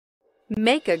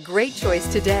Make a great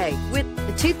choice today with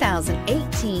the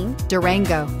 2018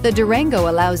 Durango. The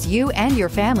Durango allows you and your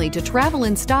family to travel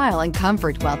in style and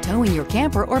comfort while towing your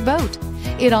camper or boat.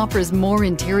 It offers more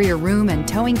interior room and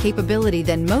towing capability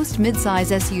than most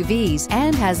midsize SUVs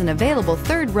and has an available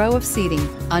third row of seating.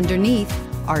 Underneath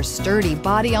are sturdy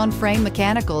body-on-frame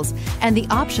mechanicals and the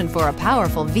option for a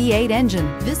powerful V8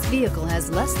 engine. This vehicle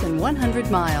has less than 100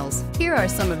 miles. Here are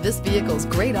some of this vehicle's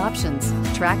great options: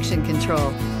 traction control,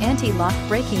 anti-lock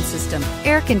braking system,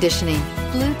 air conditioning,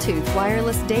 Bluetooth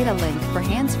wireless data link for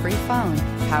hands-free phone,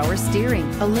 power steering,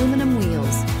 aluminum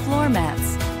wheels, floor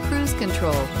mats, cruise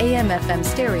control, AM/FM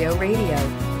stereo radio,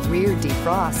 rear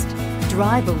defrost.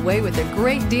 Drive away with a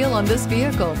great deal on this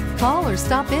vehicle. Call or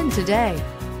stop in today.